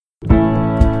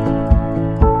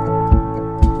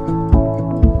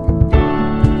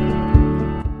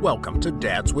Welcome to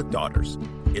Dads with Daughters.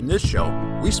 In this show,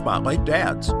 we spotlight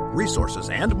dads, resources,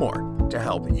 and more to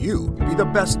help you be the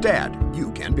best dad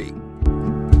you can be.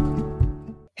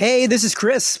 Hey, this is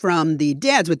Chris from the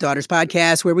Dads with Daughters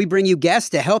podcast, where we bring you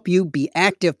guests to help you be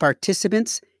active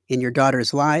participants in your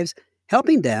daughters' lives,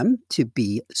 helping them to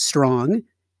be strong,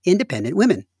 independent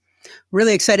women.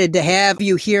 Really excited to have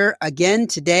you here again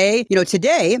today.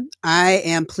 Today I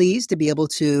am pleased to be able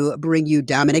to bring you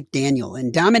Dominic Daniel.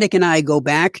 And Dominic and I go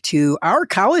back to our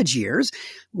college years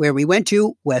where we went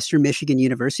to Western Michigan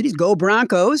University's Go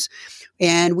Broncos.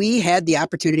 And we had the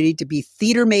opportunity to be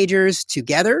theater majors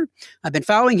together. I've been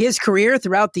following his career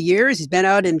throughout the years. He's been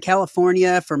out in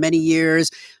California for many years,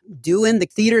 doing the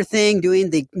theater thing, doing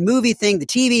the movie thing, the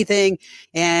TV thing,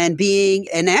 and being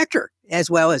an actor as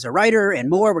well as a writer and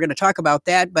more. We're going to talk about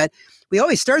that. But we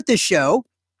always start this show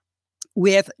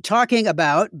with talking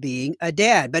about being a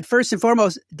dad. But first and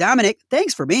foremost, Dominic,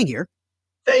 thanks for being here.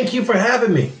 Thank you for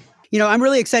having me. I'm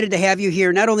really excited to have you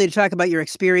here, not only to talk about your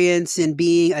experience in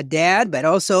being a dad, but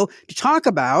also to talk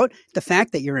about the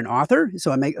fact that you're an author.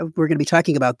 So we're going to be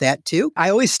talking about that too. I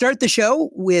always start the show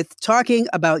with talking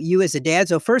about you as a dad.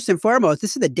 So first and foremost,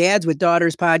 this is the Dads with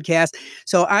Daughters podcast.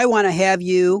 So I want to have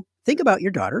you think about your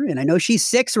daughter. And I know she's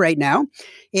 6 right now.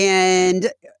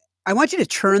 And I want you to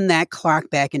turn that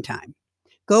clock back in time.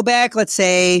 Go back, let's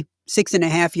say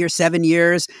 6.5 years, 7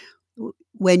 years.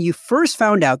 When you first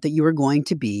found out that you were going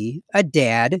to be a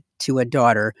dad to a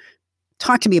daughter,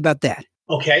 talk to me about that.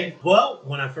 Okay. Well,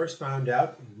 when I first found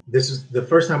out, this is the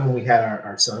first time when we had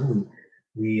our son,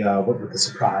 we went with a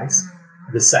surprise.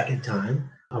 The second time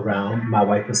around, my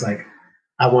wife was like,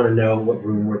 I want to know what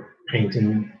we're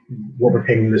painting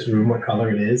this room, what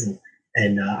color it is.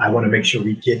 And I want to make sure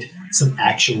we get some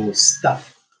actual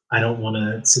stuff. I don't want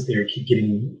to sit there and keep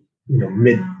getting,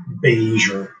 mid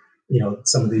beige or,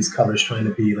 some of these colors trying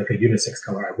to be like a unisex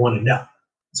color. I want to know.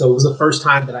 So it was the first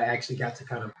time that I actually got to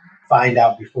kind of find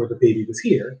out before the baby was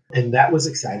here. And that was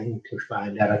exciting to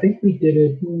find out. I think we did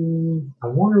it, I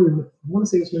want to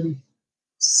say it was maybe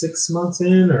 6 months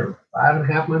in or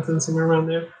 5.5 months in, somewhere around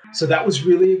there. So that was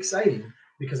really exciting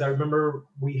because I remember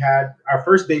we had our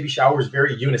first baby shower was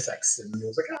very unisex and it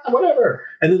was like, whatever.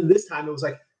 And then this time it was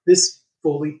like this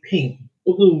fully pink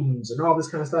balloons and all this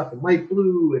kind of stuff and light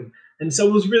blue. And so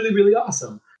it was really, really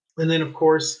awesome. And then, of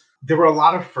course, there were a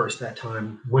lot of firsts that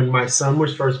time. When my son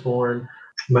was first born,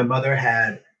 my mother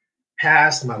had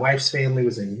passed. My wife's family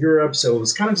was in Europe. So it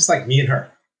was kind of just like me and her,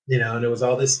 and it was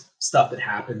all this stuff that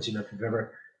happens, if you've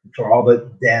ever, for all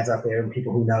the dads out there and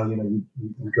people who know,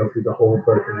 you go through the whole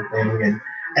birth of the family.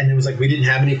 And it was like we didn't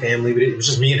have any family. It was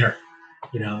just me and her,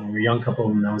 we were a young couple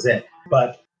and that was it.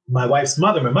 But my wife's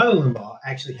mother, my mother-in-law,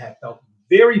 actually had felt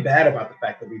very bad about the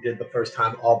fact that we did the first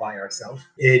time all by ourselves.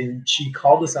 And she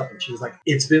called us up and she was like,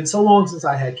 it's been so long since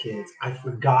I had kids. I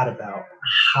forgot about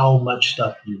how much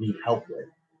stuff you need help with.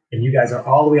 And you guys are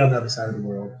all the way on the other side of the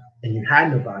world and you had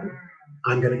nobody.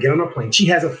 I'm going to get on a plane. She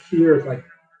has a fear of like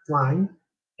flying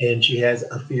and she has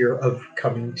a fear of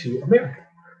coming to America.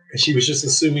 Because she was just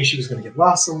assuming she was going to get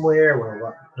lost somewhere and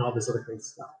all this other crazy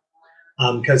stuff.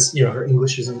 Because, her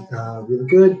English isn't really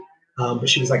good. But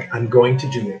she was like, I'm going to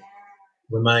do it.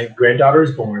 When my granddaughter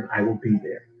is born, I will be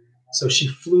there. So she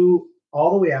flew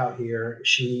all the way out here.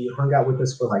 She hung out with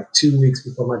us for like 2 weeks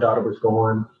before my daughter was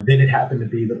born. Then it happened to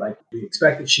be that like we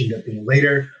expected, she ended up being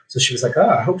later. So she was like,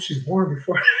 I hope she's born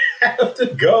before I have to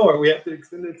go or we have to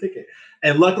extend the ticket.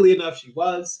 And luckily enough, she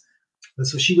was. And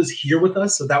so she was here with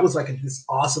us. So that was like this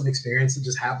awesome experience to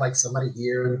just have like somebody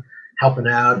here and helping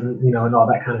out and, and all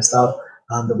that kind of stuff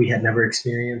that we had never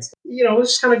experienced. It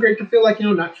was just kind of great to feel like,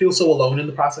 not feel so alone in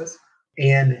the process.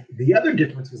 And the other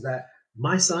difference was that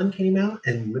my son came out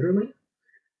and literally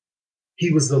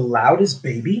he was the loudest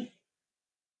baby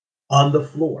on the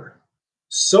floor.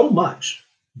 So much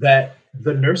that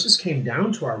the nurses came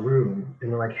down to our room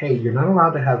and were like, hey, you're not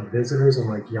allowed to have visitors and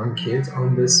like young kids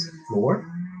on this floor.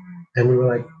 And we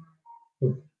were like,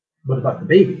 what about the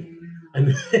baby?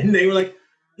 And they were like,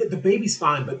 yeah, the baby's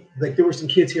fine. But like there were some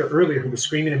kids here earlier who were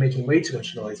screaming and making way too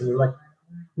much noise. And we were like,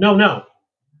 no,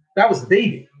 that was the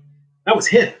baby. That was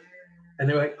him. And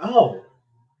they were like, oh,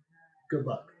 good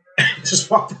luck.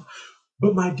 Just walked out.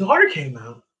 But my daughter came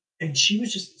out and she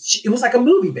was it was like a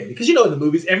movie baby. Because in the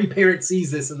movies, every parent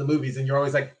sees this in the movies and you're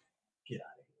always like, get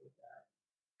out of here with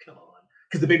that. Come on.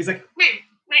 Because the baby's like,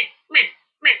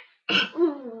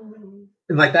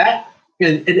 and like that.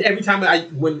 And every time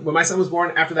when my son was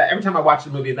born, after that, every time I watched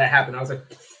the movie and that happened, I was like,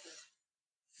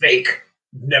 fake.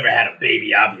 Never had a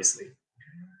baby, obviously.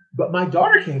 But my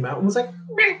daughter came out and was like,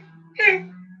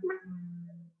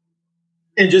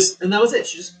 and that was it.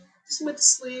 She just went to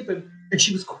sleep and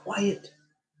she was quiet.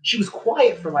 She was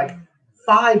quiet for like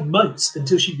 5 months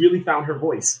until she really found her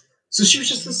voice. So she was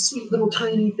just a sweet little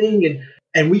tiny thing,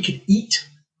 and we could eat,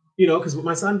 because with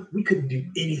my son, we couldn't do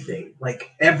anything.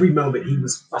 Like every moment he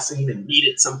was fussing and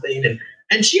needed something,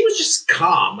 and she was just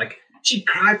calm. Like she'd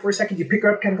cry for a second, you pick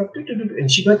her up, kind of go, doo, doo, doo, and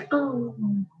she'd be like, oh.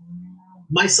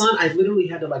 My son, I literally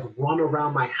had to like run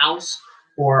around my house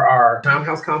or our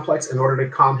townhouse complex in order to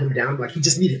calm him down. Like he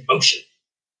just needed motion.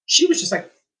 She was just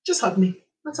like, just hug me.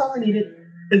 That's all I needed.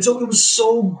 And so it was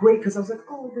so great because I was like,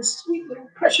 oh, this sweet little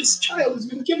precious child has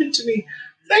been given to me.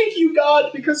 Thank you,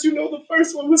 God, because the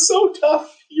first one was so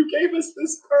tough. You gave us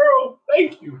this girl.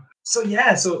 Thank you. So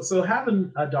yeah, so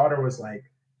having a daughter was like,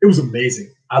 it was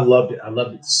amazing. I loved it. I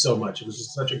loved it so much. It was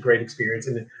just such a great experience.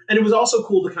 And it was also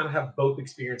cool to kind of have both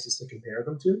experiences to compare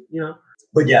them to.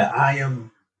 But yeah, I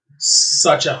am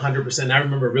such 100%. I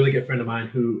remember a really good friend of mine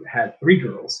who had 3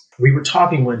 girls. We were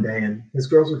talking one day and his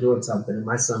girls were doing something and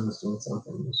my son was doing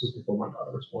something. This was before my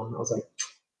daughter was born. And I was like,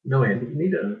 no, Andy, you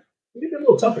need to be a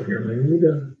little tougher here, man. You need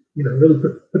to, really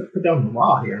put down the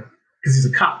law here. Because he's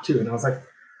a cop too. And I was like,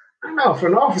 I don't know, for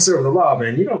an officer of the law,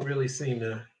 man, you don't really seem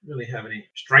to really have any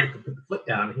strength to put the foot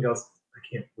down. And he goes, I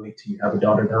can't wait till you have a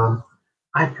daughter, Dom.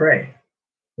 I pray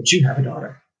that you have a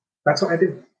daughter. That's what I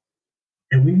do.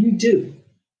 And when you do,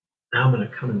 I'm going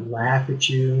to come and laugh at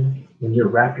you when you're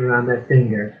wrapped around that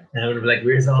finger. And I'm going to be like,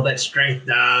 where's all that strength,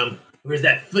 Dom? Where's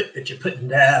that foot that you're putting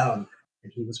down?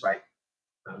 And he was right.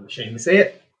 I'm ashamed to say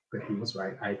it, but he was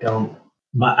right. I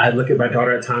look at my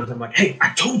daughter at times, I'm like, hey,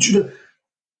 I told you to.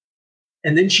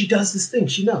 And then she does this thing.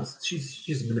 She knows.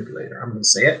 She's a manipulator. I'm going to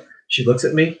say it. She looks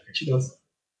at me and she goes,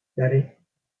 Daddy,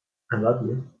 I love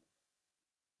you.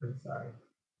 I'm sorry.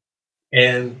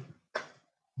 And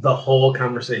the whole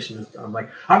conversation is done. I'm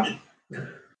like,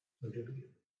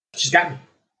 she's got me.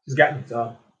 She's got me.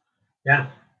 So, yeah,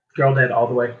 girl dad all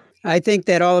the way. I think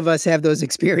that all of us have those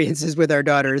experiences with our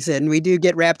daughters, and we do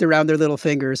get wrapped around their little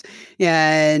fingers.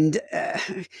 And,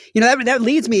 that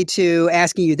leads me to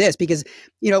asking you this, because,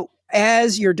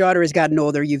 as your daughter has gotten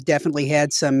older, you've definitely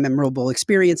had some memorable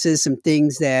experiences, some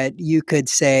things that you could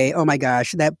say, oh my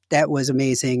gosh, that was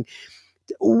amazing.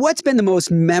 What's been the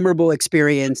most memorable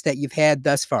experience that you've had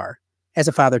thus far as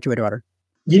a father to a daughter?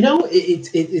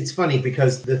 It's funny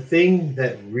because the thing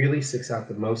that really sticks out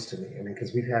the most to me,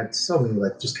 because we've had so many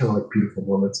just kind of like beautiful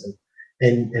moments,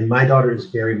 and my daughter is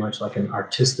very much like an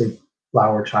artistic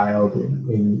flower child,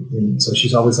 and so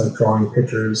she's always like drawing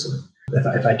pictures.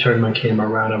 If I turn my camera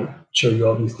around, I'll show you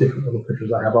all these different little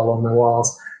pictures I have all on my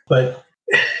walls. But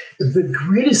the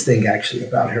greatest thing actually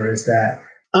about her is that,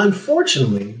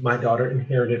 unfortunately, my daughter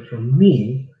inherited from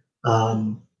me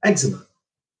eczema.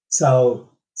 So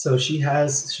she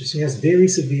has very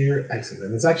severe eczema.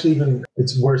 And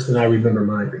it's worse than I remember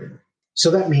mine being. So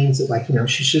that means that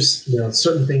she's just,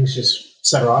 certain things just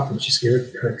set her off and she's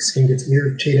scared. Her skin gets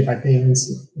irritated by things.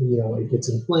 It gets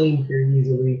inflamed very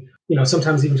easily.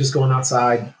 Sometimes even just going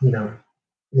outside,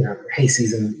 hay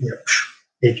season,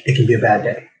 it can be a bad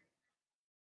day.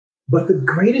 But the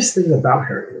greatest thing about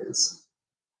her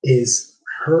is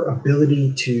her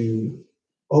ability to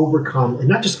overcome, and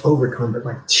not just overcome,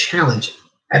 but challenge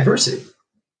adversity.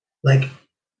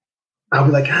 I'll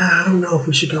be like, I don't know if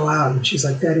we should go out. And she's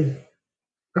like, Daddy,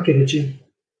 I'll get at you,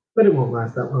 but it won't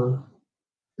last that long.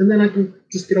 And then I can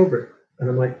just get over it. And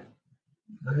I'm like,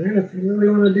 all right, if you really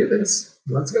want to do this,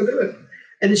 let's go do it.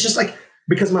 And it's just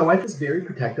because my wife is very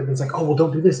protective. It's like, oh, well,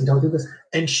 don't do this and don't do this.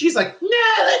 And she's like,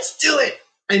 nah, let's do it.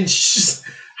 And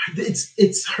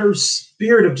it's her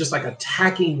spirit of just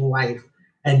attacking life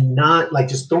and not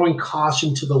just throwing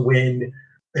caution to the wind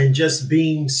and just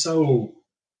being so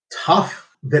tough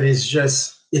that is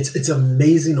just, it's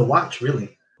amazing to watch,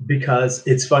 really. Because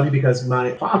it's funny because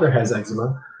my father has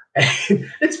eczema and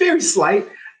it's very slight.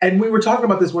 And we were talking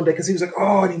about this one day because he was like,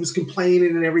 oh, and he was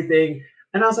complaining and everything.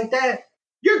 And I was like, Dad,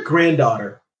 your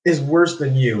granddaughter is worse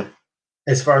than you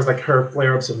as far as her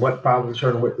flare-ups and what bothers her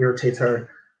and what irritates her.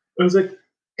 I was like,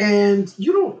 and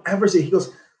you don't ever say, he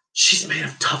goes, she's made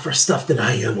of tougher stuff than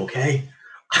I am, okay?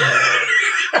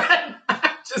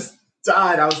 I just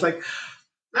died. I was like,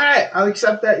 all right, I'll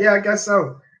accept that. Yeah, I guess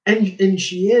so. And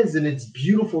she is, and it's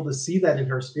beautiful to see that in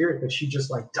her spirit, that she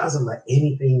just doesn't let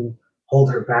anything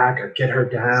hold her back or get her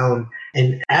down.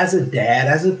 And as a dad,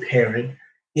 as a parent,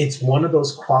 it's one of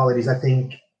those qualities, I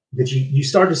think, that you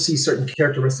start to see certain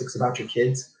characteristics about your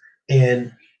kids.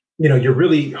 And, you're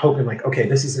really hoping okay,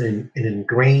 this is an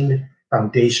ingrained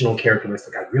foundational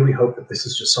characteristic. I really hope that this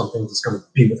is just something that's going to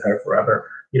be with her forever,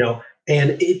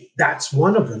 and that's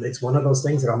one of them. It's one of those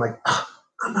things that I'm like, oh,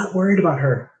 I'm not worried about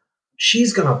her.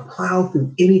 She's going to plow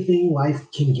through anything life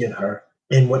can give her.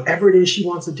 And whatever it is she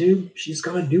wants to do, she's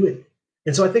going to do it.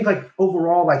 And so I think like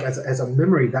overall, like as a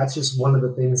memory, that's just one of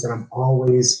the things that I'm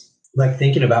always like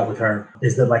thinking about with her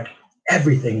is that like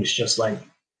everything's just like,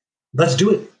 let's do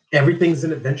it. Everything's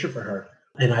an adventure for her.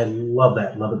 And I love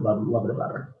that. Love it, love it, love it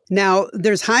about her. Now,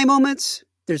 there's high moments,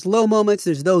 there's low moments,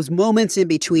 there's those moments in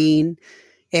between.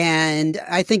 And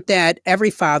I think that every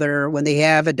father, when they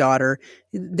have a daughter,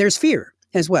 there's fear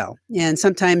as well. And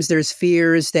sometimes there's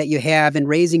fears that you have in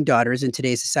raising daughters in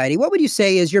today's society. What would you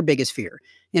say is your biggest fear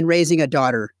in raising a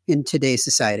daughter in today's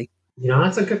society? You know,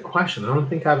 that's a good question. I don't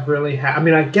think I've really had, I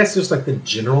mean, I guess just like the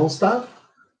general stuff,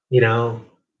 you know,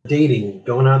 dating,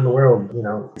 going out in the world, you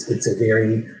know, it's a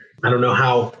very, I don't know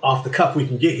how off the cuff we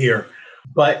can get here.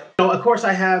 But, you know, of course,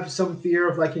 I have some fear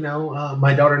of like, you know,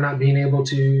 my daughter not being able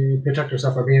to protect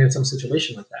herself or being in some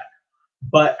situation like that.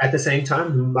 But at the same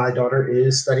time, my daughter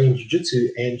is studying jujitsu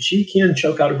and she can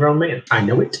choke out a grown man. I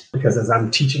know it because as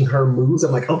I'm teaching her moves,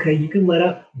 I'm like, okay, you can let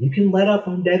up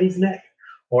on daddy's neck.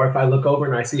 Or if I look over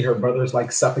and I see her brother's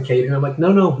like suffocating, I'm like,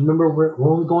 no, remember, we're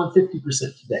only going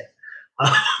 50% today.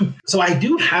 So I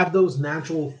do have those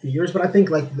natural fears, but I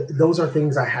think like those are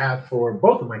things I have for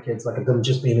both of my kids, like them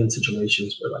just being in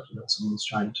situations where like, you know, someone's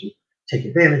trying to take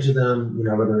advantage of them, you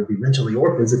know, whether it be mentally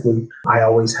or physically. I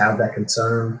always have that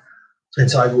concern. And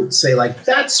so I would say like,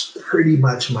 that's pretty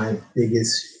much my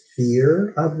biggest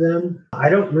fear of them. I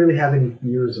don't really have any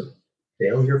fears of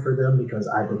failure for them because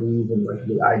I believe in like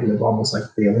the idea of almost like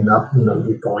failing up, you know,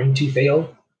 you're going to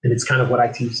fail. And it's kind of what I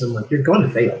teach them, like, you're going to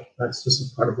fail. That's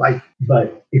just a part of life.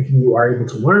 But if you are able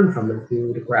to learn from them, if you're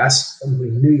able to grasp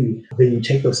something new, then you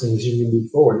take those things and you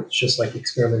move forward. It's just like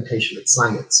experimentation. It's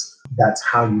science. That's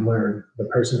how you learn. The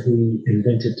person who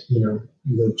invented, you know,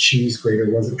 the cheese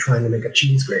grater wasn't trying to make a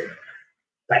cheese grater.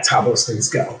 That's how those things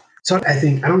go. So I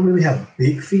think I don't really have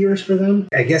big fears for them.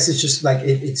 I guess it's just like,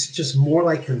 it's just more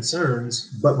like concerns.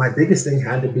 But my biggest thing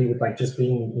had to be with like just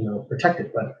being, you know,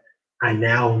 protected. But I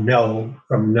now know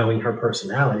from knowing her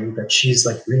personality that she's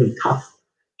like really tough.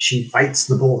 She fights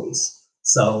the bullies.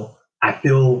 So I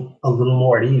feel a little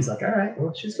more at ease. Like, all right,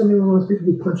 well, she's going to be one of those people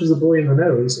who punches a bully in the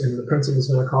nose and the principal's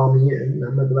going to call me in. And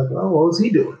I'm going to be like, oh, what was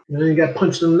he doing? You know, he got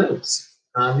punched in the nose.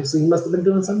 Obviously, he must have been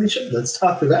doing something he shouldn't. Let's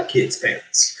talk to that kid's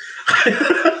parents.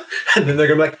 And then they're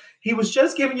going to be like, he was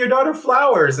just giving your daughter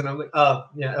flowers. And I'm like, oh,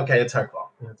 yeah, okay, it's her fault.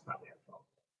 Yeah, it's probably her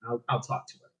fault. I'll talk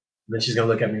to her. And then she's gonna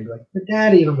look at me and be like, "But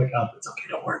Daddy," and I'm like, "Oh, it's okay,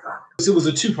 don't worry about it." So it was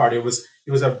a two-part. It was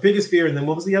our biggest fear, and then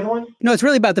what was the other one? No, it's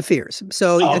really about the fears.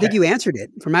 So I think you answered it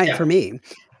for me.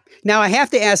 Now I have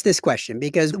to ask this question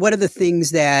because one of the things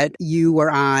that you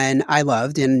were on, I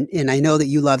loved, and I know that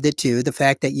you loved it too. The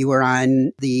fact that you were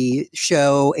on the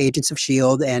show Agents of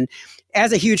S.H.I.E.L.D. and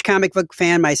as a huge comic book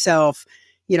fan myself,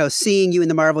 you know, seeing you in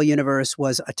the Marvel Universe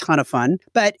was a ton of fun.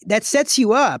 But that sets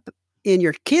you up in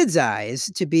your kids' eyes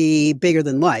to be bigger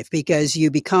than life because you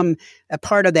become a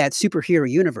part of that superhero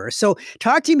universe. So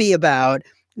talk to me about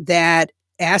that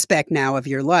aspect now of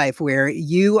your life where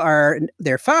you are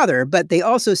their father, but they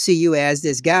also see you as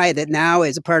this guy that now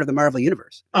is a part of the Marvel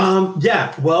Universe.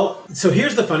 Yeah. Well, so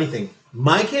here's the funny thing.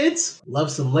 My kids love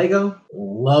some Lego,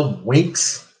 love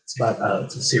Winx. It's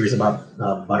a series about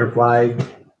butterfly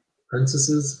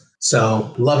princesses.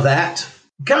 So love that.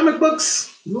 Comic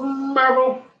books,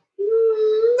 Marvel,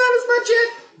 not as much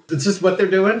yet. It's just what they're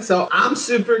doing. So I'm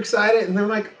super excited. And they're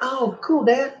like, oh, cool,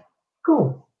 Dad.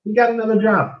 Cool. You got another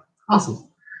job. Awesome.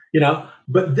 You know,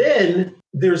 but then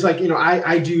there's like, you know,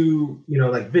 I do, you know,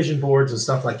 like vision boards and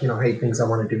stuff like, you know, hey, things I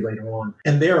want to do later on.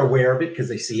 And they're aware of it because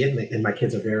they see it. And my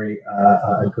kids are very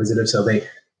inquisitive. So they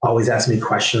always ask me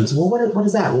questions. Well, what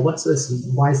is that? Well, what's this?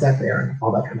 Why is that there? And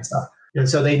all that kind of stuff. And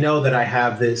so they know that I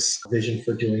have this vision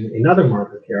for doing another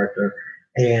Marvel character.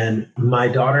 And my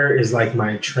daughter is like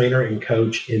my trainer and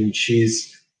coach, and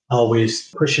she's always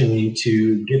pushing me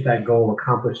to get that goal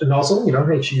accomplished. And also, you know,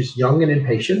 hey, she's young and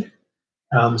impatient.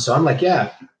 So I'm like,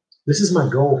 yeah, this is my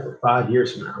goal for 5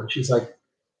 years from now. And she's like,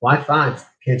 why 5?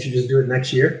 Can't you just do it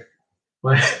next year?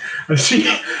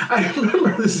 I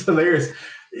remember this is hilarious.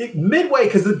 Midway,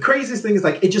 because the craziest thing is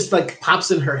like it just like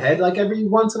pops in her head like every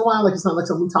once in a while. Like it's not like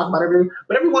something we talk about every day,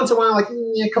 but every once in a while, like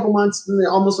a couple months,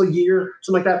 almost a year,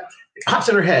 something like that, it pops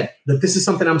in her head that this is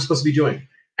something I'm supposed to be doing.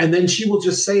 And then she will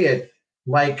just say it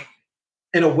like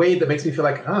in a way that makes me feel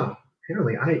like, oh,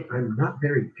 apparently I'm not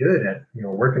very good at, you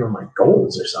know, working on my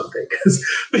goals or something.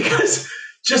 Because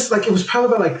just like it was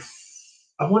probably about like,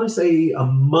 I want to say a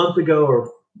month ago or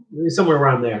somewhere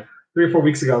around there, 3 or 4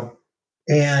 weeks ago.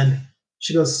 And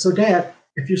she goes, so Dad,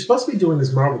 if you're supposed to be doing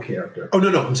this Marvel character, oh,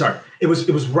 no, I'm sorry. It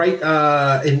was right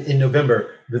in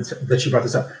November that she brought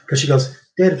this up. Because she goes,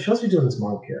 Dad, if you're supposed to be doing this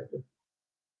Marvel character,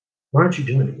 why aren't you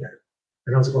doing it yet?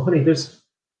 And I was like, well, honey, there's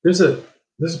a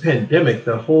pandemic.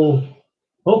 The whole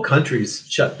whole country's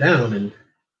shut down and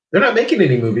they're not making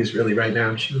any movies really right now.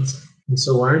 And she was, and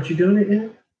so why aren't you doing it yet?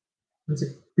 I was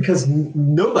like, because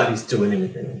nobody's doing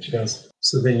anything. And she goes,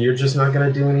 so then you're just not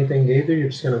going to do anything either? You're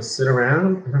just going to sit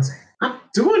around? And I was like, I'm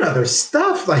doing other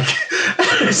stuff. Like,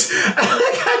 I just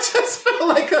felt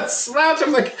like a slouch.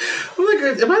 I'm like,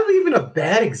 am I leaving a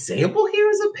bad example here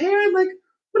as a parent? Like,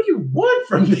 what do you want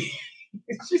from me?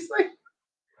 And she's like,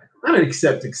 I don't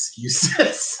accept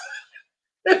excuses.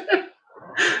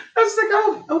 I was like,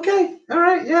 oh, okay, all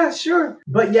right, yeah, sure.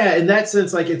 But yeah, in that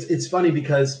sense, like it's funny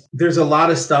because there's a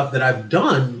lot of stuff that I've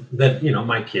done that,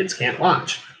 my kids can't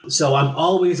watch. So I'm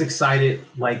always excited,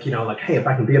 like, like, hey, if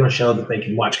I can be on a show that they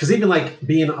can watch. Because even like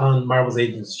being on Marvel's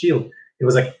Agents of S.H.I.E.L.D., it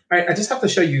was like, all right, I just have to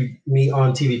show you me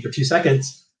on TV for 2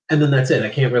 seconds. And then that's it. I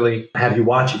can't really have you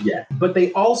watch it yet. But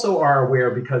they also are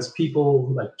aware because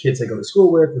people, like kids they go to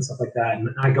school with and stuff like that. And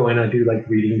I go in, I do like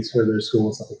readings for their school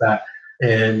and stuff like that.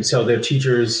 And so their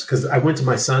teachers, because I went to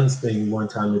my son's thing one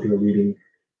time to do a reading,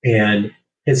 and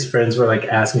his friends were like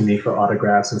asking me for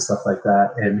autographs and stuff like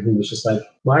that. And he was just like,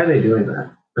 why are they doing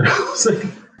that? And I was like,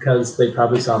 because they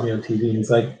probably saw me on TV. And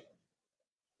he's like,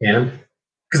 and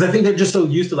because I think they're just so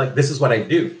used to like, this is what I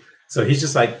do. So he's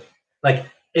just like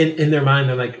in their mind,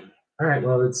 they're like, all right,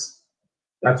 well,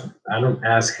 I don't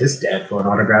ask his dad for an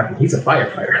autograph, and he's a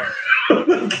firefighter.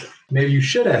 Maybe you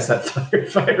should ask that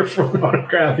firefighter for an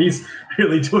autograph. He's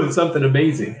really doing something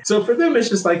amazing. So for them, it's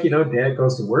just like, dad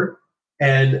goes to work.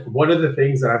 And one of the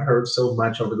things that I've heard so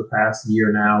much over the past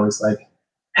year now is like,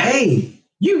 hey,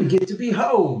 you get to be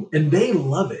home. And they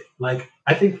love it. Like,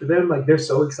 I think for them, like, they're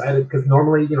so excited because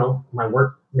normally, my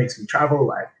work makes me travel.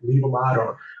 I leave a lot,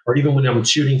 or even when I'm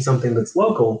shooting something that's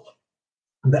local,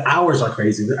 the hours are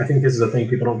crazy. I think this is a thing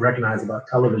people don't recognize about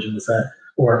television is that,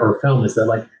 or film, is that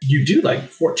like you do like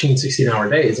 14, 16-hour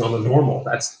days on a normal.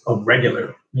 That's a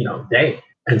regular, day.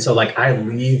 And so like I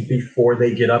leave before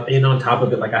they get up, and on top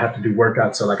of it, like I have to do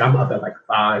workouts. So like I'm up at like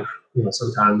 5,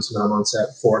 sometimes when I'm on set,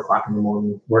 4:00 in the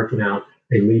morning, working out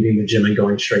and leaving the gym and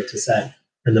going straight to set.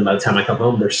 And then by the time I come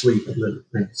home, they're asleep, and then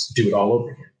I just do it all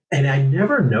over again. And I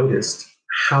never noticed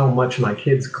how much my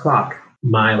kids clock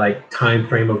my like time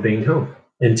frame of being home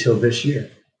until this year,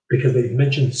 because they've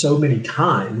mentioned so many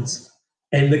times.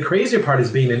 And the crazier part is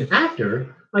being an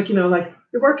actor, like, like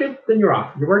you're working, then you're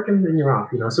off. You're working, then you're off,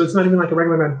 So it's not even like a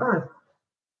regular 9 to 5.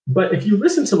 But if you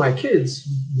listen to my kids,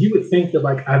 you would think that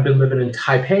like I've been living in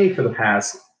Taipei for the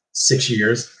past 6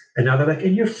 years. And now they're like,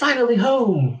 and you're finally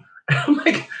home. And I'm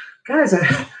like, guys,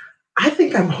 I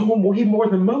think I'm home way more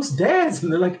than most dads.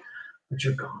 And they're like, but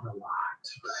you're gone a lot.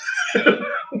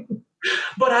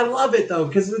 But I love it though,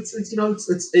 because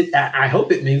I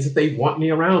hope it means that they want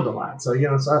me around a lot. So,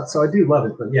 so I do love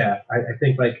it. But yeah, I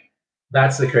think like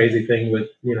that's the crazy thing with,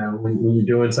 when you're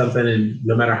doing something and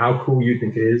no matter how cool you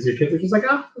think it is, your kids are just like,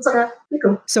 oh, it's okay. You're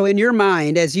cool. So in your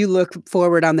mind, as you look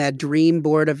forward on that dream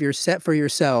board of your set for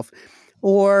yourself,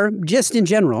 or just in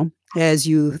general, as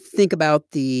you think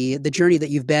about the journey that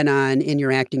you've been on in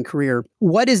your acting career,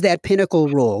 what is that pinnacle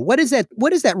role? What is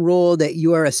that role that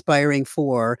you are aspiring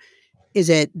for? Is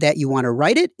it that you want to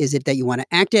write it? Is it that you want to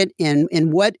act it?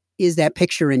 And what is that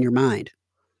picture in your mind?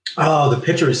 Oh, the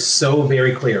picture is so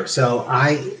very clear. So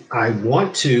I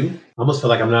want to, almost feel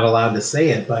like I'm not allowed to say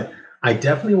it, but I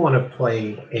definitely want to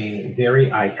play a very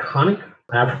iconic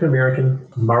African-American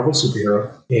Marvel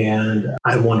superhero. And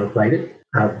I want to write it.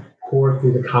 I've poured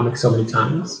through the comics so many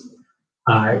times.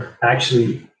 I've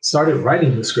actually started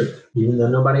writing the script, even though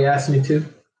nobody asked me to.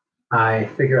 I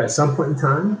figure at some point in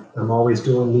time, I'm always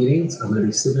doing meetings. I'm going to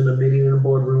be sitting in a meeting in a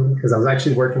boardroom, because I was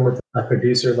actually working with a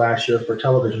producer last year for a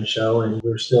television show, and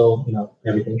we're still,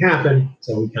 everything happened.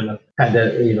 So we kind of had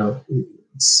to,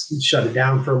 shut it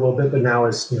down for a little bit. But now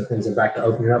as, things are back to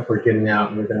opening up, we're getting out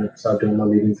and we're going to start doing more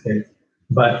meetings again.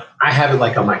 But I have it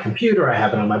like on my computer. I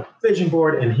have it on my vision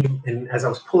board. And as I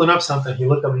was pulling up something, he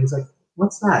looked at me and he's like,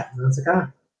 what's that? And I was like,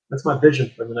 that's my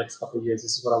vision for the next couple of years.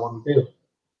 This is what I want to do.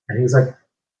 And he was like,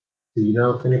 do you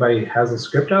know if anybody has a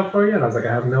script out for you? And I was like,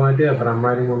 I have no idea, but I'm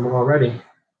writing one already.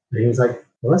 And he was like,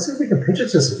 well, let's see if we can pitch it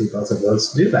to some people. I was like, well,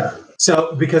 let's do that.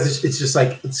 So because it's just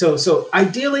like, so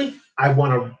ideally, I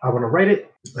want to write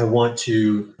it. I want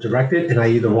to direct it. And I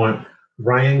either want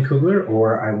Ryan Coogler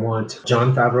or I want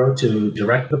Jon Favreau to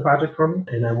direct the project for me.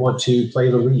 And I want to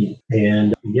play the lead.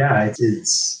 And yeah,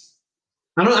 it's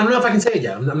I don't know if I can say it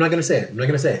yet. I'm not going to say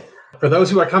it. for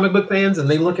those who are comic book fans and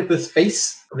they look at this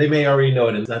face, they may already know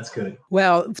it, and that's good.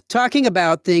 Well, talking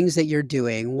about things that you're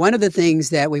doing, one of the things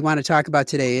that we want to talk about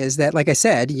today is that, like I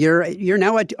said, you're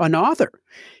now an author.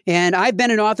 And I've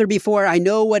been an author before. I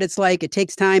know what it's like. It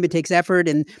takes time, it takes effort,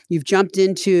 and you've jumped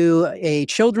into a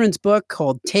children's book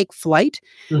called Take Flight.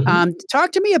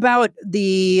 Talk to me about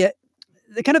the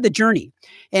kind of the journey,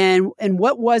 and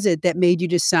what was it that made you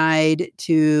decide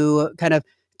to kind of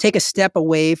take a step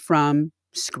away from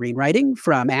screenwriting,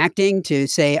 from acting, to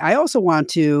say, I also want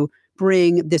to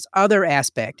bring this other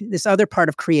aspect, this other part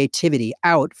of creativity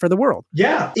out for the world?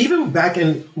 Yeah. Even back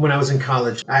when I was in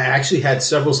college, I actually had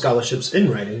several scholarships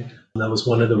in writing. That was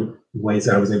one of the ways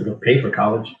that I was able to pay for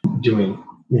college, doing,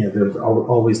 there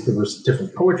was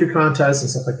different poetry contests and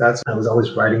stuff like that. So I was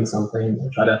always writing something,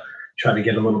 try to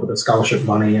get a little bit of scholarship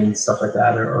money and stuff like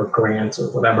that, or grants or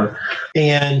whatever.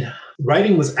 And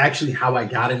writing was actually how I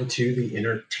got into the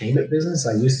entertainment business.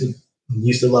 I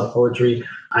used to love poetry.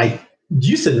 I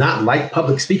used to not like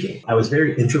public speaking. I was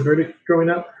very introverted growing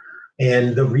up.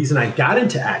 And the reason I got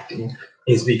into acting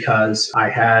is because I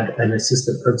had an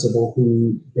assistant principal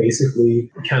who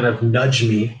basically kind of nudged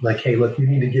me like, hey, look, you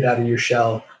need to get out of your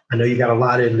shell. I know you got a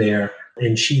lot in there.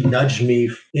 And she nudged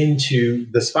me into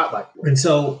the spotlight. And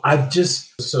so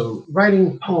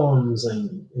writing poems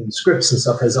and scripts and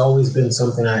stuff has always been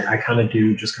something I kind of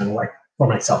do just kind of like for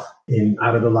myself and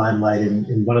out of the limelight.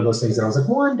 And one of those things that I was like,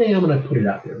 one day I'm going to put it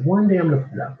out there. One day I'm going to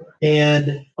put it out there.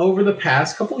 And over the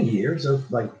past couple of years of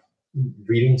like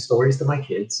reading stories to my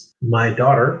kids, my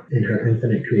daughter, in her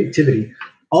infinite creativity,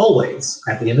 always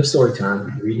at the end of story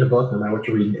time, reading a book, no matter what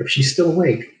you're reading, if she's still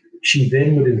awake, she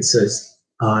then would insist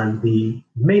on the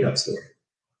made-up story.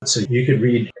 So you could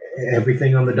read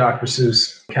everything on the Dr.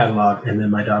 Seuss catalog, and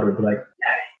then my daughter would be like,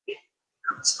 hey,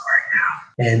 come story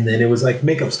now. And then it was like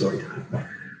make-up story time.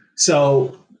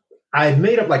 So I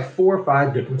made up like 4 or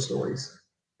 5 different stories.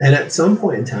 And at some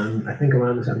point in time, I think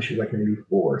around the time she was like maybe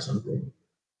 4 or something,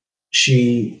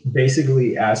 she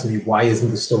basically asked me, why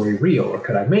isn't the story real? Or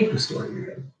could I make the story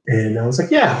real? And I was like,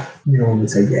 yeah. You know, when we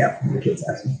say yeah, when the kids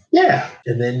ask me, yeah.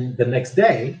 And then the next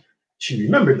day, she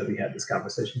remembered that we had this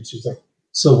conversation. She was like,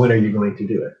 so when are you going to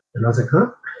do it? And I was like,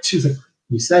 huh? She was like,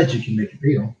 you said you can make it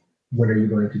real. When are you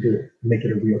going to do it? Make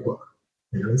it a real book.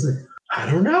 And I was like, I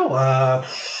don't know.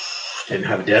 Didn't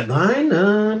have a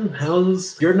deadline.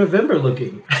 How's your November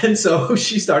looking? And so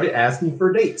she started asking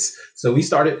for dates. So we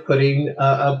started putting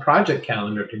a project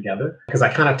calendar together because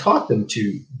I kind of taught them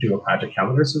to do a project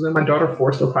calendar. So then my daughter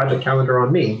forced a project calendar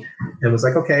on me and was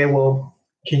like, okay, well,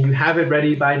 can you have it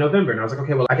ready by November? And I was like,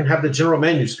 okay, well, I can have the general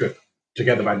manuscript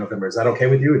together by November. Is that okay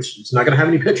with you? It's not going to have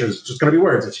any pictures. It's just going to be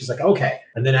words. And she's like, okay.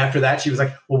 And then after that, she was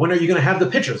like, well, when are you going to have the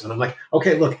pictures? And I'm like,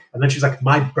 okay, look. And then she's like,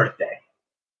 my birthday.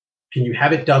 Can you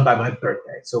have it done by my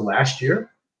birthday? So last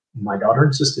year, my daughter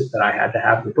insisted that I had to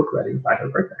have the book ready by her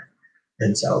birthday.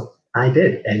 And so I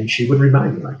did. And she would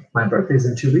remind me, like, my birthday's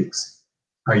in 2 weeks.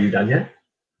 Are you done yet?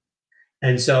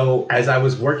 And so as I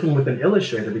was working with an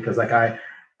illustrator, because like I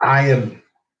am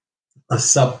a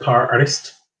subpar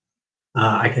artist.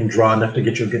 I can draw enough to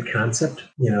get you a good concept,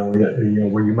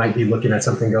 where you might be looking at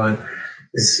something going,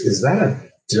 is that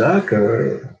a duck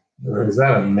or is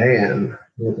that a man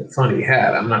with a funny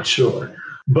hat? I'm not sure.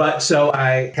 But so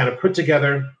I kind of put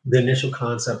together the initial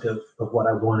concept of what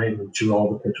I wanted and drew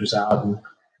all the pictures out and,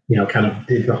 kind of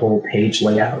did the whole page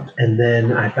layout. And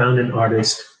then I found an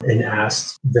artist and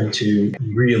asked them to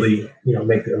really,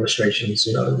 make the illustrations,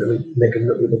 really make them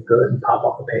really look good and pop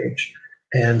off the page.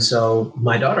 And so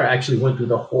my daughter actually went through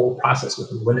the whole process with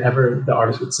me. Whenever the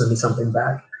artist would send me something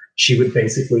back, she would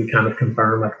basically kind of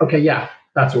confirm like, okay, yeah,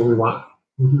 that's what we want.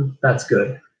 Mm-hmm, that's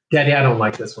good. Daddy, I don't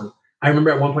like this one. I remember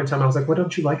at one point in time, I was like, what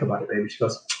don't you like about it, baby? She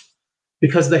goes,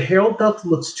 because the Harold Duck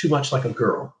looks too much like a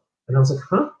girl. And I was like,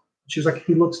 huh? She was like,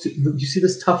 do you see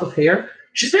this tuft of hair?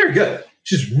 She's very good.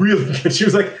 She's really good. She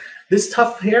was like, this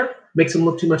tuft of hair makes him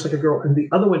look too much like a girl. And the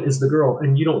other one is the girl.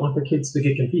 And you don't want the kids to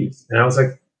get confused. And I was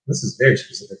like, this is very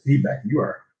specific feedback.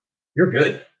 You're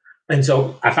good. And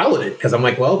so I followed it because I'm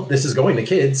like, well, this is going to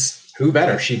kids. Who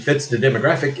better? She fits the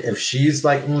demographic. If she's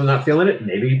like, not feeling it,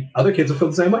 maybe other kids will feel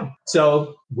the same way.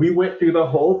 So we went through the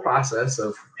whole process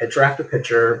of picture after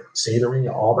picture, scenery,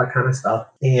 all that kind of stuff.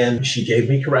 And she gave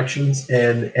me corrections.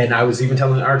 And I was even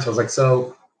telling the artist, I was like,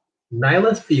 so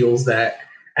Nyla feels that.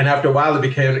 And after a while,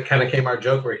 it kind of came our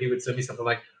joke where he would send me something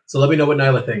like, so let me know what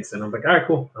Nyla thinks. And I'm like, all right,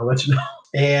 cool. I'll let you know.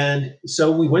 And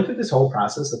so we went through this whole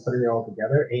process of putting it all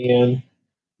together. And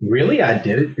really, I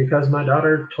did it because my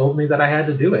daughter told me that I had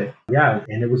to do it. Yeah.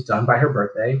 And it was done by her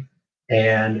birthday.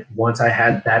 And once I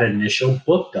had that initial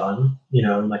book done,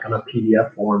 like on a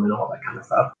PDF form and all that kind of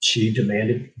stuff, she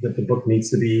demanded that the book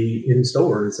needs to be in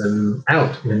stores and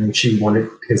out. And she wanted,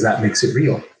 because that makes it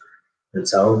real. And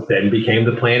so then became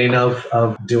the planning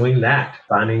of doing that,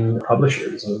 finding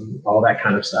publishers and all that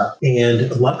kind of stuff.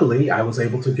 And luckily, I was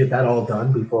able to get that all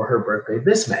done before her birthday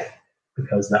this May,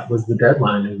 because that was the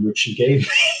deadline in which she gave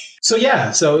me. So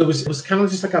it was kind of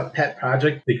just like a pet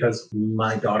project, because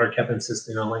my daughter kept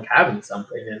insisting on like having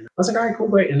something. And I was like, all right, cool,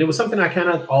 great. And it was something I kind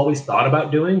of always thought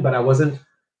about doing, but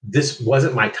this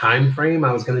wasn't my time frame.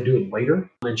 I was going to do it later.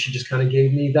 And she just kind of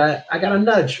gave me that. I got a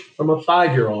nudge from a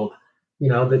 5-year-old,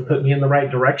 that put me in the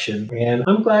right direction. And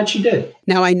I'm glad she did.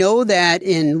 Now, I know that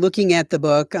in looking at the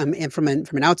book, and from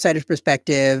an outsider's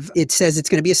perspective, it says it's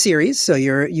going to be a series. So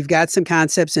you've got some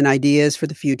concepts and ideas for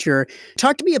the future.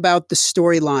 Talk to me about the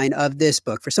storyline of this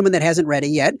book for someone that hasn't read it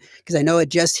yet, because I know it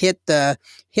just hit the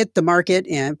market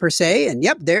and per se. And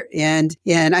yep, there and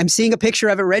I'm seeing a picture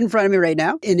of it right in front of me right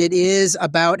now. And it is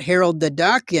about Harold the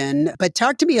Duck. But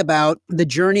talk to me about the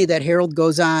journey that Harold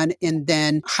goes on, and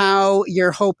then how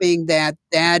you're hoping that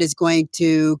is going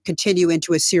to continue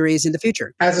into a series in the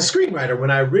future. As a screenwriter, when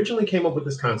I originally came up with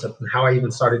this concept, and how I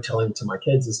even started telling it to my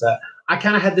kids, is that I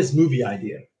kind of had this movie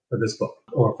idea for this book,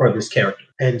 or for this character.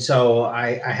 And so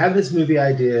I had this movie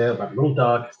idea about a little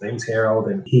duck. His name's Harold,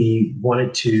 and he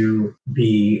wanted to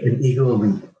be an eagle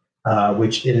elite,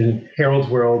 which in Harold's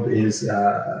world is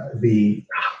the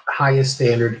highest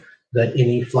standard that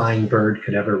any flying bird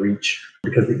could ever reach,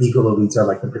 because the eagle elites are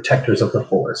like the protectors of the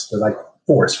forest. They're like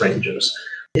forest rangers.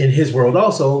 In his world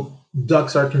also,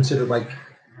 ducks are considered like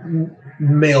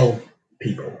mail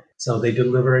people. So they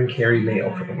deliver and carry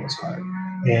mail for the most part.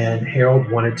 And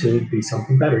Harold wanted to be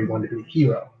something better. He wanted to be a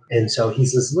hero. And so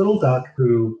he's this little duck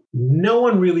who no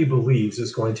one really believes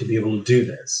is going to be able to do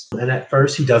this. And at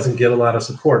first, he doesn't get a lot of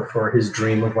support for his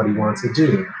dream of what he wants to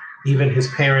do. Even his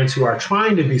parents, who are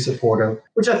trying to be supportive,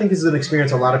 which I think is an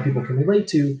experience a lot of people can relate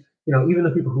to. Even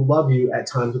the people who love you at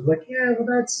times will be like, yeah, well,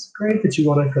 that's great that you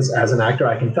want to, because as an actor,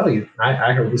 I can tell you,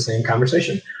 I heard the same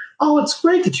conversation. Oh, it's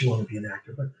great that you want to be an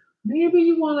actor, but maybe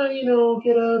you want to,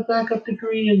 get a backup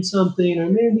degree in something, or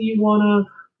maybe you want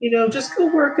to, just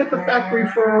go work at the factory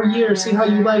for a year, see how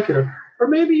you like it, or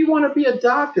maybe you want to be a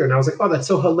doctor. And I was like, oh, that's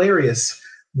so hilarious.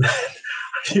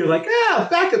 You're like,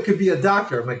 backup could be a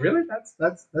doctor. I'm like, really?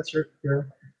 That's your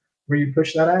where you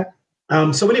push that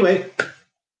at? So anyway,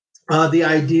 the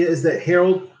idea is that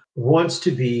Harold wants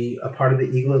to be a part of the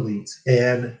Eagle Elites,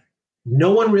 and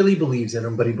no one really believes in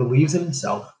him, but he believes in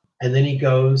himself. And then he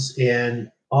goes,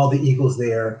 and all the Eagles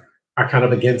there are kind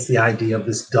of against the idea of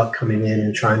this duck coming in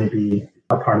and trying to be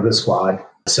a part of the squad.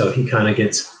 So he kind of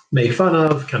gets made fun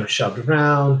of, kind of shoved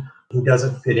around. He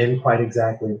doesn't fit in quite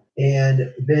exactly.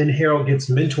 And then Harold gets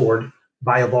mentored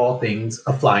by, of all things,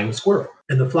 a flying squirrel.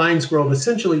 And the flying squirrel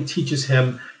essentially teaches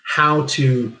him how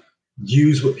to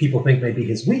use what people think may be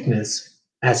his weakness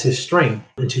as his strength,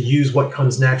 and to use what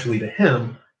comes naturally to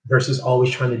him versus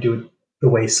always trying to do it the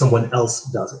way someone else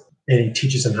does it. And he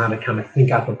teaches him how to kind of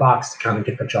think out the box to kind of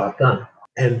get the job done.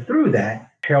 And through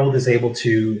that, Harold is able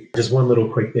to, just one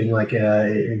little quick thing, like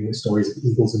in the stories of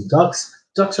eagles and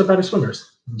ducks are better swimmers.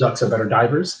 Ducks are better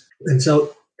divers. And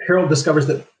so Harold discovers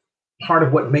that part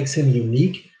of what makes him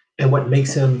unique and what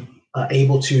makes him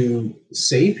able to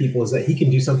save people is that he can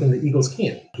do something that eagles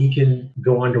can't. He can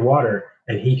go underwater,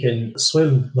 and he can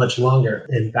swim much longer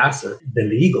and faster than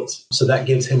the eagles. So that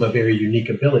gives him a very unique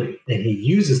ability, and he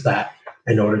uses that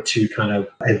in order to kind of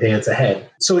advance ahead.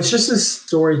 So it's just this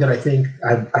story that I think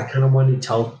I kind of wanted to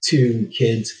tell to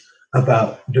kids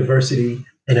about diversity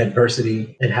and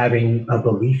adversity and having a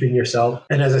belief in yourself.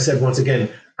 And as I said, once again,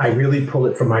 I really pull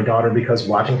it from my daughter, because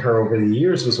watching her over the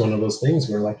years was one of those things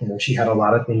where, like, she had a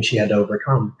lot of things she had to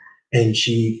overcome, and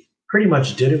she pretty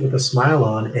much did it with a smile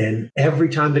on. And every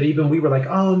time that even we were like,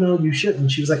 oh no, you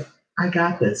shouldn't, she was like, I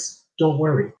got this. Don't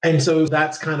worry. And so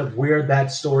that's kind of where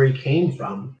that story came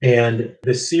from. And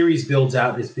the series builds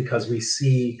out is because we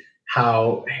see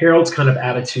how Harold's kind of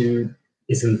attitude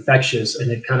is infectious,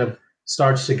 and it kind of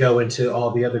starts to go into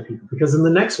all the other people. Because in the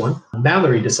next one,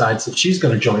 Mallory decides that she's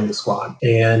going to join the squad.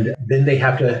 And then they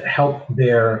have to help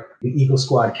the Eagle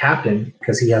Squad captain,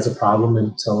 because he has a problem.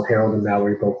 And so Harold and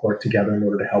Mallory both work together in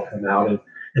order to help him out.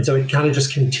 And so it kind of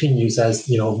just continues as,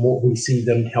 more, we see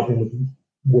them helping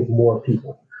with more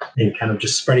people, and kind of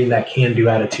just spreading that can-do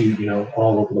attitude,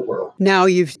 all over the world. Now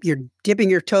you're dipping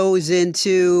your toes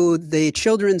into the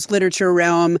children's literature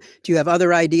realm. Do you have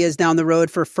other ideas down the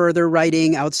road for further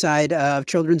writing outside of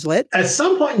children's lit? At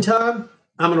some point in time,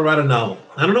 I'm going to write a novel.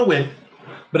 I don't know when,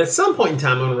 but at some point in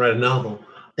time, I'm going to write a novel.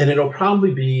 and it'll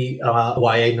probably be a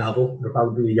YA novel. It'll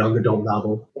probably be a young adult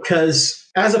novel. Because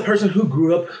as a person who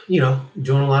grew up,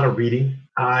 doing a lot of reading,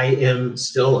 I am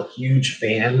still a huge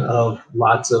fan of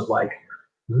lots of like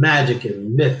magic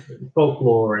and myth and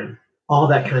folklore and all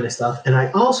that kind of stuff. And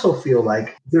I also feel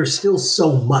like there's still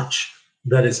so much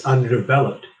that is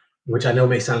underdeveloped, which I know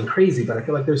may sound crazy, but I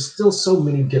feel like there's still so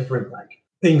many different like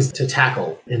things to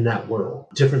tackle in that world,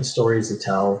 different stories to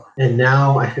tell. And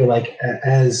now I feel like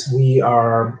as we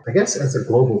are, I guess, as a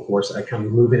global force, I kind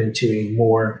of moving into a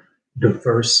more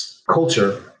diverse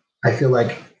culture, I feel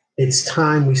like it's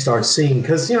time we start seeing,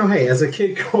 because, hey, as a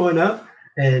kid growing up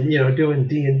and, doing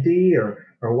D&D or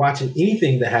watching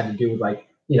anything that had to do with like,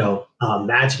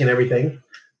 magic and everything,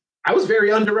 I was very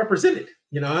underrepresented.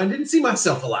 I didn't see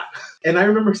myself a lot. And I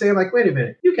remember saying like, wait a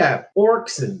minute, you got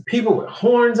orcs and people with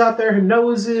horns out there,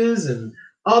 noses and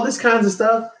all this kinds of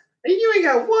stuff. And you ain't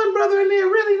got one brother in there,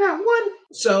 really not one.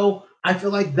 So I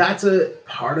feel like that's a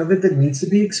part of it that needs to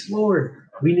be explored.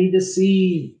 We need to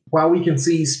see, while we can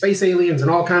see space aliens and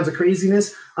all kinds of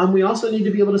craziness, we also need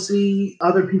to be able to see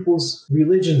other people's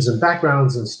religions and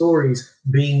backgrounds and stories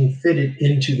being fitted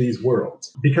into these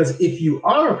worlds. Because if you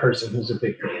are a person who's a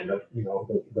big fan of,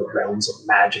 the realms of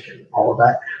magic and all of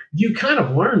that, you kind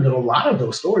of learn that a lot of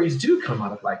those stories do come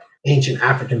out of like ancient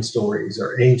African stories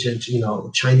or ancient,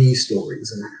 Chinese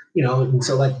stories. And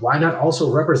so like, why not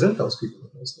also represent those people in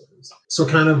those stories? So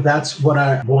kind of that's what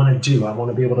I want to do. I want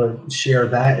to be able to share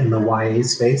that in the YA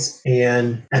space.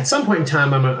 And at some point in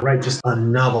time, I'm going to write just a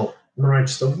novel. I'm going to write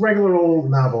just a regular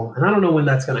old novel. And I don't know when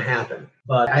that's going to happen.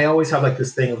 But I always have like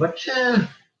this thing of like,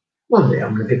 one day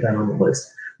I'm going to get that on the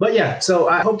list. But yeah, so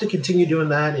I hope to continue doing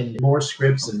that and more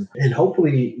scripts. And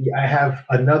hopefully I have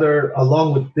another,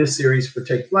 along with this series for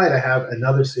Take Flight, I have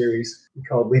another series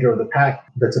called Leader of the Pack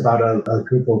that's about a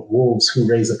group of wolves who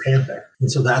raise a panther.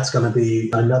 And so that's going to be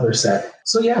another set.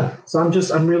 So yeah, so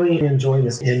I'm really enjoying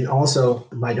this. And also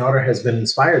my daughter has been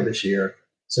inspired this year.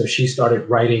 So she started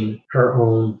writing her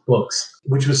own books,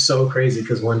 which was so crazy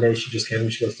because one day she just came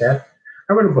and she goes, Dad,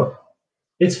 I wrote a book.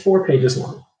 It's 4 pages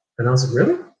long. And I was like,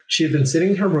 really? She had been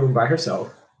sitting in her room by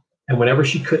herself, and whenever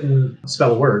she couldn't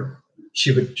spell a word,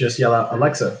 she would just yell out,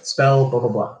 Alexa, spell blah, blah,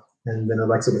 blah. And then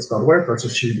Alexa would spell the word for her, so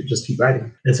she would just keep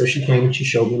writing. And so she came and she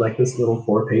showed me like this little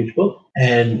 4-page book.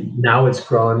 And now it's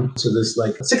grown to this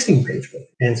like 16-page book.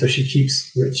 And so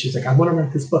she's like, I want to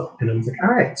write this book. And I was like, all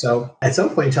right. So at some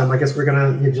point in time, I guess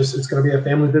it's going to be a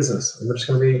family business. And we're just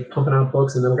going to be pumping out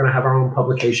books, and then we're going to have our own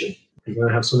publication. We're going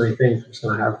to have so many things. We're just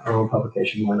going to have our own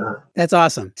publication. Why not? That's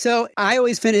awesome. So I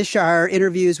always finish our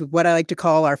interviews with what I like to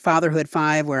call our Fatherhood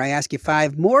 5, where I ask you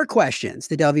 5 more questions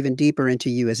to delve even deeper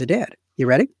into you as a dad. You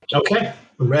ready? Okay,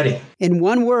 I'm ready. In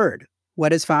one word,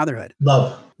 what is fatherhood?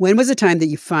 Love. When was the time that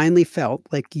you finally felt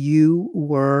like you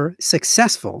were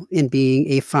successful in being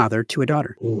a father to a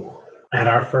daughter? Ooh, at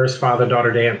our first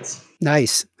father-daughter dance.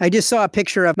 Nice. I just saw a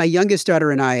picture of my youngest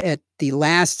daughter and I at the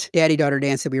last daddy-daughter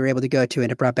dance that we were able to go to,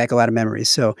 and it brought back a lot of memories.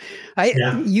 So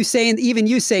you saying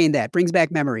that brings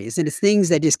back memories, and it's things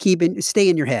that just stay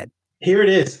in your head. Here it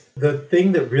is. The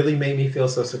thing that really made me feel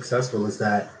so successful is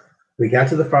that we got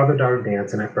to the father-daughter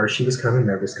dance, and at first she was kind of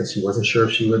nervous because she wasn't sure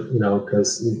if she would,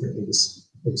 because it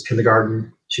was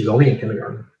kindergarten. She was only in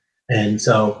kindergarten. And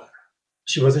so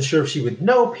she wasn't sure if she would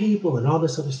know people and all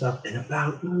this other stuff. And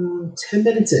about 10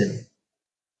 minutes in,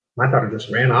 my daughter just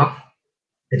ran off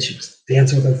and she was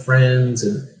dancing with her friends.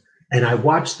 And I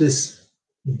watched this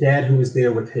dad who was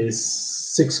there with his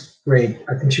 6th grade.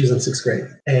 I think she was in 6th grade.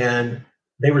 And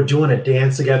they were doing a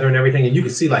dance together and everything. And you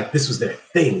could see like this was their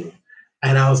thing.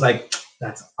 And I was like,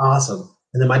 that's awesome.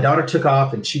 And then my daughter took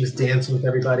off and she was dancing with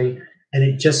everybody. And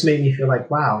it just made me feel like,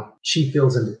 wow, she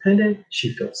feels independent.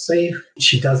 She feels safe.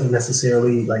 She doesn't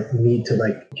necessarily like need to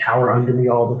like cower under me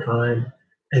all the time.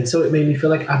 And so it made me feel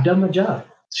like I've done my job.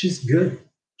 She's good.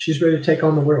 She's ready to take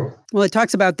on the world. Well, it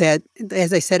talks about that,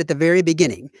 as I said at the very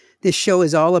beginning, this show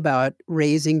is all about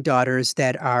raising daughters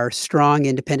that are strong,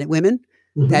 independent women.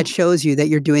 Mm-hmm. That shows you that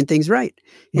you're doing things right.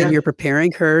 And you're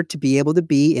preparing her to be able to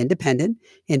be independent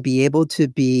and be able to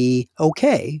be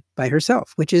okay by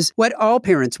herself, which is what all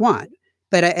parents want.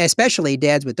 But especially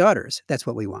dads with daughters, that's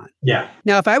what we want. Yeah.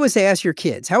 Now, if I was to ask your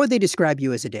kids, how would they describe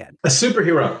you as a dad? A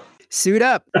superhero. Suit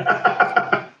up.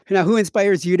 Now, who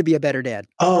inspires you to be a better dad?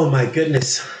 Oh, my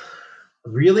goodness.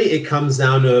 Really, it comes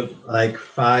down to like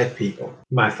 5 people.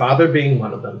 My father being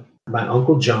one of them. My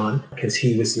Uncle John, because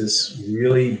he was this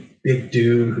really big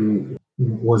dude who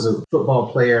was a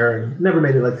football player and never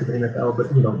made it like to the NFL,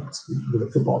 but, was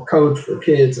a football coach for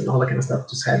kids and all that kind of stuff.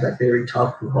 Just had that very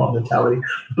tough football mentality,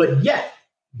 but yet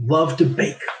loved to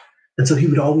bake. And so he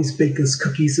would always bake us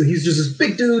cookies. So he's just this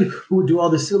big dude who would do all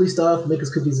this silly stuff, make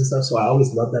us cookies and stuff. So I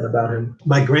always loved that about him.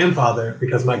 My grandfather,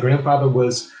 because my grandfather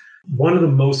was one of the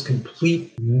most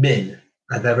complete men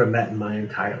I've ever met in my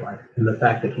entire life. And the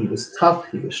fact that he was tough,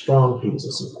 he was strong, he was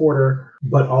a supporter,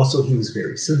 but also he was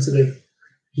very sensitive.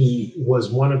 He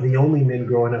was one of the only men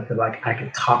growing up that like I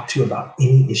could talk to about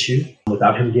any issue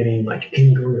without him getting like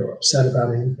angry or upset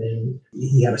about anything.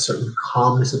 He had a certain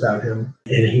calmness about him,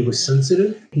 and he was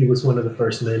sensitive. He was one of the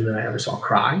first men that I ever saw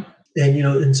cry. And,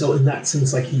 and so in that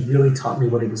sense, like he really taught me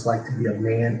what it was like to be a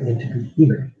man and to be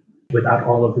human without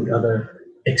all of the other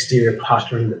exterior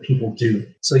posturing that people do.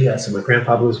 So so my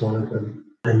grandfather was one of them.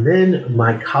 And then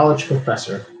my college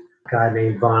professor, a guy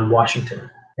named Vaughn Washington.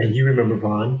 And you remember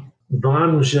Vaughn.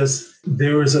 Vaughn was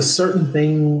there was a certain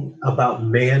thing about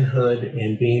manhood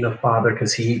and being a father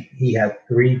because he had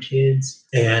 3 kids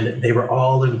and they were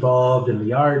all involved in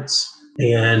the arts.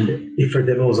 And for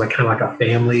them, it was like kind of like a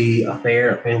family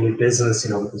affair, a family business,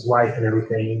 with his wife and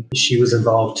everything. She was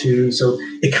involved too. So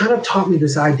it kind of taught me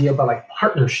this idea about like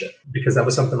partnership, because that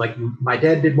was something like my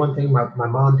dad did one thing, my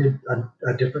mom did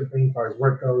a different thing as far as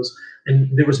work goes.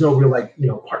 And there was no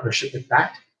real partnership with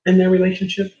that in their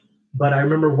relationship. But I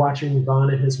remember watching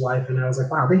Vaughn and his wife, and I was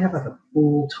like, wow, they have like a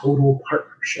full, total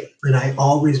partnership. And I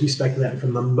always respected that. And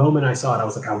from the moment I saw it, I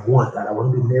was like, I want that. I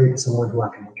want to be married to someone who I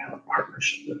can have a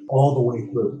partnership with all the way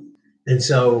through. And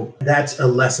so that's a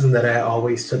lesson that I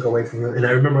always took away from him. And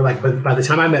I remember but by the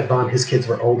time I met Vaughn, his kids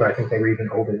were older. I think they were even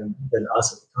older than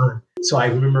us at the time. So I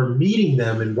remember meeting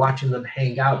them and watching them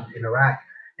hang out and interact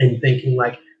and thinking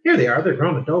like, here they are, they're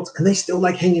grown adults, and they still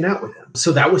like hanging out with him.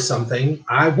 So that was something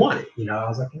I wanted. I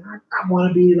was like, I want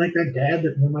to be like that dad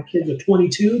that when my kids are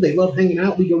 22, they love hanging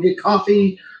out. We go get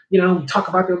coffee, talk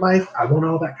about their life. I want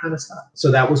all that kind of stuff.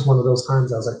 So that was one of those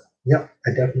times I was like, yep,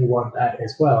 I definitely want that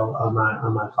as well on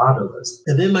my father list.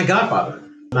 And then my godfather.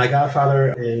 My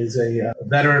godfather is a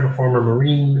veteran, a former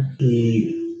Marine.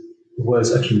 He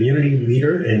was a community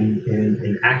leader and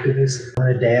an activist,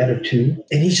 and a dad of 2.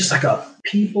 And he's just like a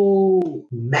people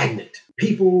magnet.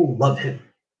 People love him.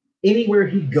 Anywhere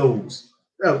he goes,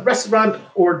 a restaurant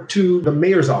or to the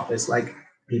mayor's office, like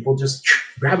people just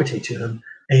gravitate to him.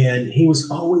 And he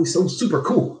was always so super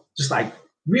cool, just like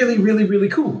really, really, really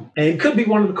cool. And could be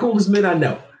one of the coolest men I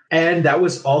know. And that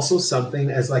was also something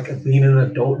as like being an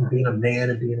adult and being a man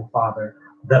and being a father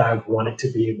that I wanted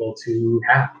to be able to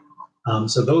have.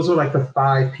 So those are like the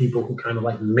 5 people who kind of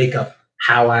like make up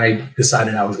how I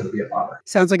decided I was going to be a father.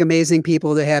 Sounds like amazing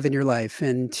people to have in your life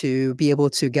and to be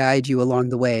able to guide you along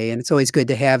the way. And it's always good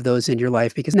to have those in your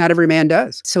life because not every man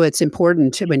does. So it's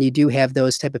important when you do have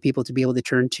those type of people to be able to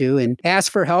turn to and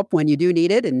ask for help when you do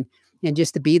need it, and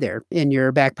just to be there in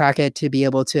your back pocket to be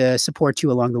able to support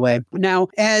you along the way. Now,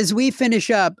 as we finish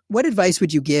up, what advice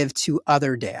would you give to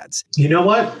other dads? You know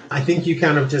what? I think you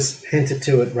kind of just hinted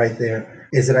to it right there.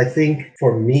 Is that I think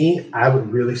for me, I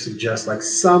would really suggest like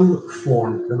some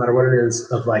form, no matter what it is,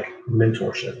 of like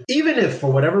mentorship. Even if for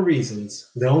whatever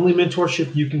reasons, the only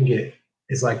mentorship you can get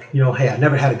is like, hey, I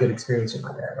never had a good experience with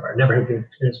my dad, or I never had a good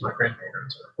experience with my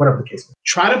grandparents, or whatever the case may be.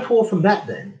 Try to pull from that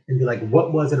then and be like,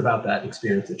 what was it about that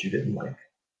experience that you didn't like?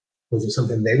 Was it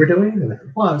something they were doing? And if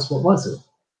it was, what was it?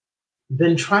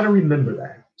 Then try to remember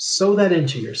that. Sew that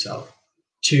into yourself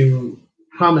to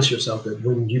promise yourself that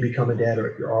when you become a dad, or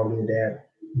if you're already a dad,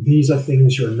 these are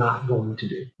things you're not going to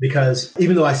do. Because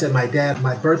even though I said my dad,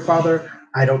 my birth father,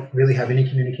 I don't really have any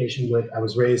communication with. I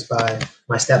was raised by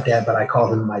my stepdad, but I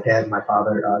call him my dad, my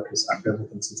father, because I've been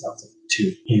with him since I was like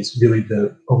 2. He's really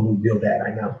the only real dad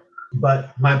I know.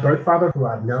 But my birth father, who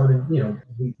I've known, and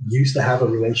we used to have a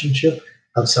relationship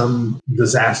of some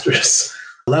disastrous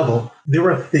level. There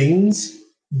were things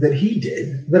that he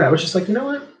did that I was just like, you know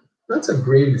what? That's a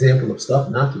great example of stuff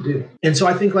not to do. And so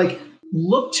I think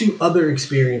look to other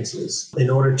experiences in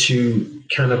order to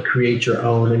kind of create your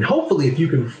own. And hopefully if you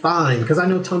can find, because I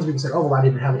know tons of people say, oh, well, I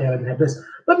didn't have a dad, I didn't have this.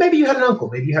 But maybe you had an uncle,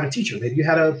 maybe you had a teacher, maybe you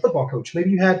had a football coach,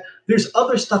 maybe there's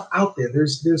other stuff out there.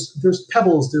 There's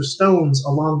pebbles, there's stones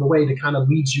along the way that kind of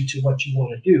leads you to what you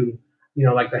want to do.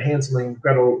 Like the Hansel and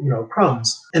Gretel,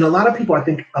 crumbs. And a lot of people, I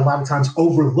think a lot of times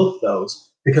overlook those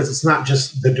because it's not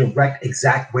just the direct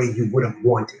exact way you would have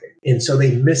wanted it. And so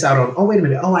they miss out on, oh, wait a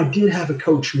minute. Oh, I did have a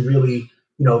coach who really,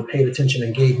 paid attention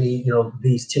and gave me,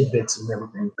 these tidbits and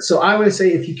everything. So I always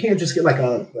say, if you can't just get like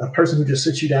a person who just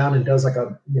sits you down and does like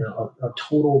a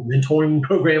total mentoring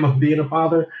program of being a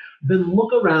father, then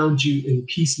look around you and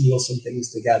piecemeal some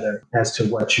things together as to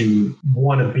what you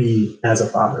want to be as a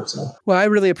father. So, well, I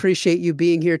really appreciate you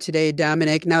being here today,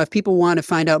 Dominic. Now, if people want to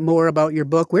find out more about your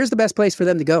book, where's the best place for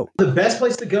them to go? The best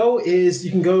place to go is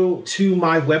you can go to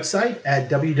my website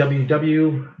at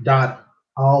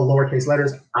www.alllowercase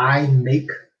letters,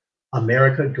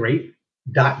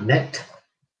 imakeamericagreat.net.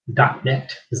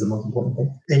 .net is the most important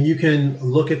thing. And you can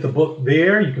look at the book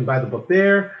there. You can buy the book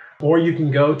there. Or you can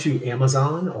go to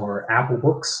Amazon or Apple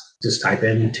Books. Just type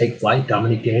in Take Flight,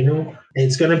 Dominic Daniel. And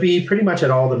it's going to be pretty much at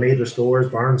all the major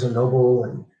stores, Barnes & Noble,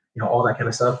 and all that kind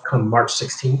of stuff. Come March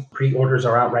 16th. Pre-orders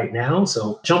are out right now.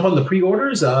 So jump on the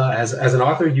pre-orders. As an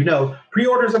author,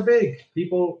 pre-orders are big.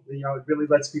 People, it really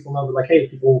lets people know that, like, hey,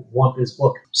 people want this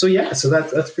book. So yeah, so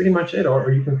that's pretty much it. Or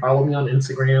you can follow me on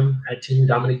Instagram at Team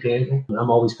Dominic Daniel.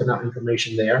 I'm always putting out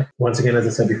information there. Once again, as I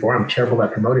said before, I'm terrible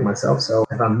at promoting myself. So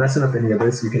if I'm messing up any of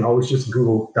this, you can always just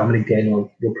Google Dominic Daniel.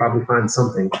 You'll probably find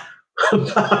something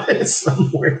about it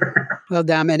somewhere. Well,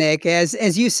 Dominic,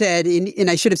 as you said, and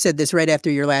I should have said this right after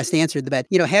your last answer, but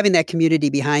having that community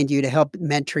behind you to help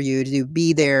mentor you, to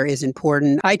be there is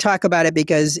important. I talk about it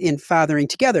because in Fathering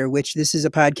Together, which this is a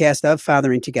podcast of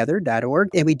fatheringtogether.org,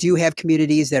 and we do have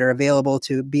communities that are available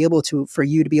for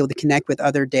you to be able to connect with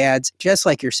other dads just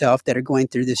like yourself that are going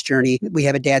through this journey. We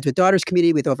have a Dads with Daughters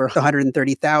community with over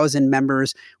 130,000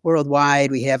 members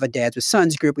worldwide. We have a Dads with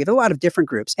Sons group. We have a lot of different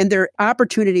groups, and there are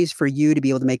opportunities for you to be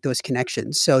able to make those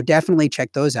connections. So definitely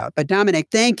check those out. But Dominic,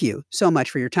 thank you so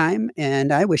much for your time,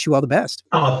 and I wish you all the best.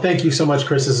 Oh, thank you so much,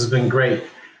 Chris. This has been great.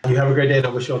 You have a great day, and I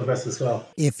wish you all the best as well.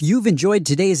 If you've enjoyed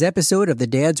today's episode of the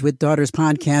Dads with Daughters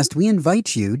podcast, we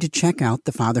invite you to check out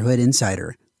the Fatherhood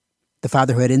Insider. The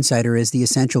Fatherhood Insider is the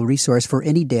essential resource for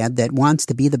any dad that wants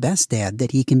to be the best dad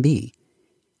that he can be.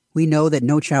 We know that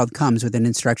no child comes with an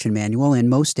instruction manual, and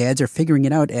most dads are figuring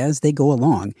it out as they go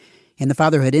along. And the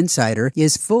Fatherhood Insider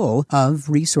is full of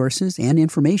resources and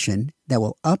information that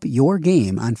will up your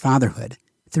game on fatherhood.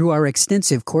 Through our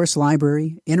extensive course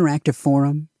library, interactive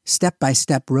forum,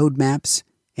 step-by-step roadmaps,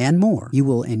 and more, you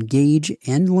will engage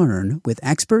and learn with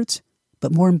experts,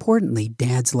 but more importantly,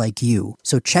 dads like you.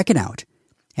 So check it out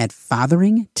at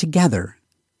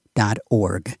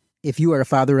fatheringtogether.org. If you are a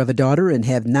father of a daughter and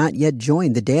have not yet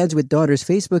joined the Dads with Daughters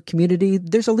Facebook community,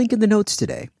 there's a link in the notes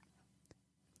today.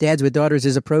 Dads with Daughters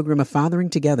is a program of Fathering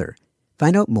Together.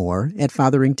 Find out more at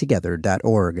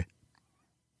fatheringtogether.org.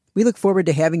 We look forward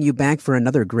to having you back for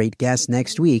another great guest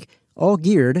next week, all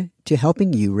geared to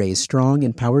helping you raise strong,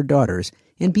 empowered daughters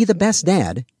and be the best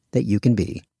dad that you can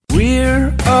be.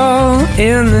 We're all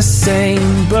in the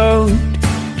same boat,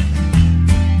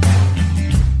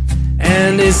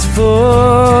 and it's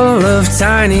full of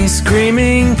tiny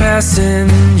screaming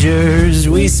passengers.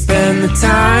 We spend the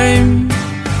time,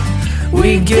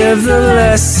 we give the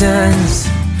lessons,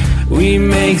 we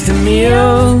make the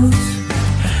meals,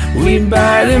 we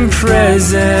buy them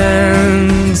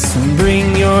presents.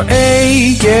 Bring your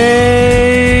A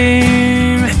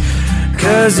game,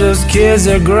 'cause those kids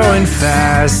are growing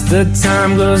fast. The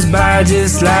time goes by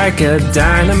just like a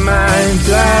dynamite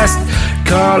blast.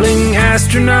 Calling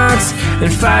astronauts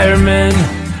and firemen,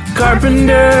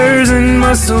 carpenters and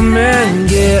muscle men.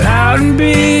 Get out and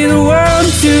be the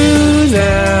world to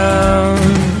them.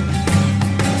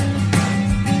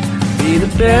 Be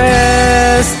the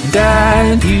best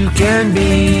dad you can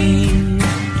be.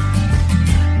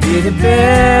 Be the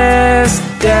best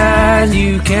dad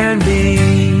you can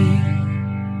be.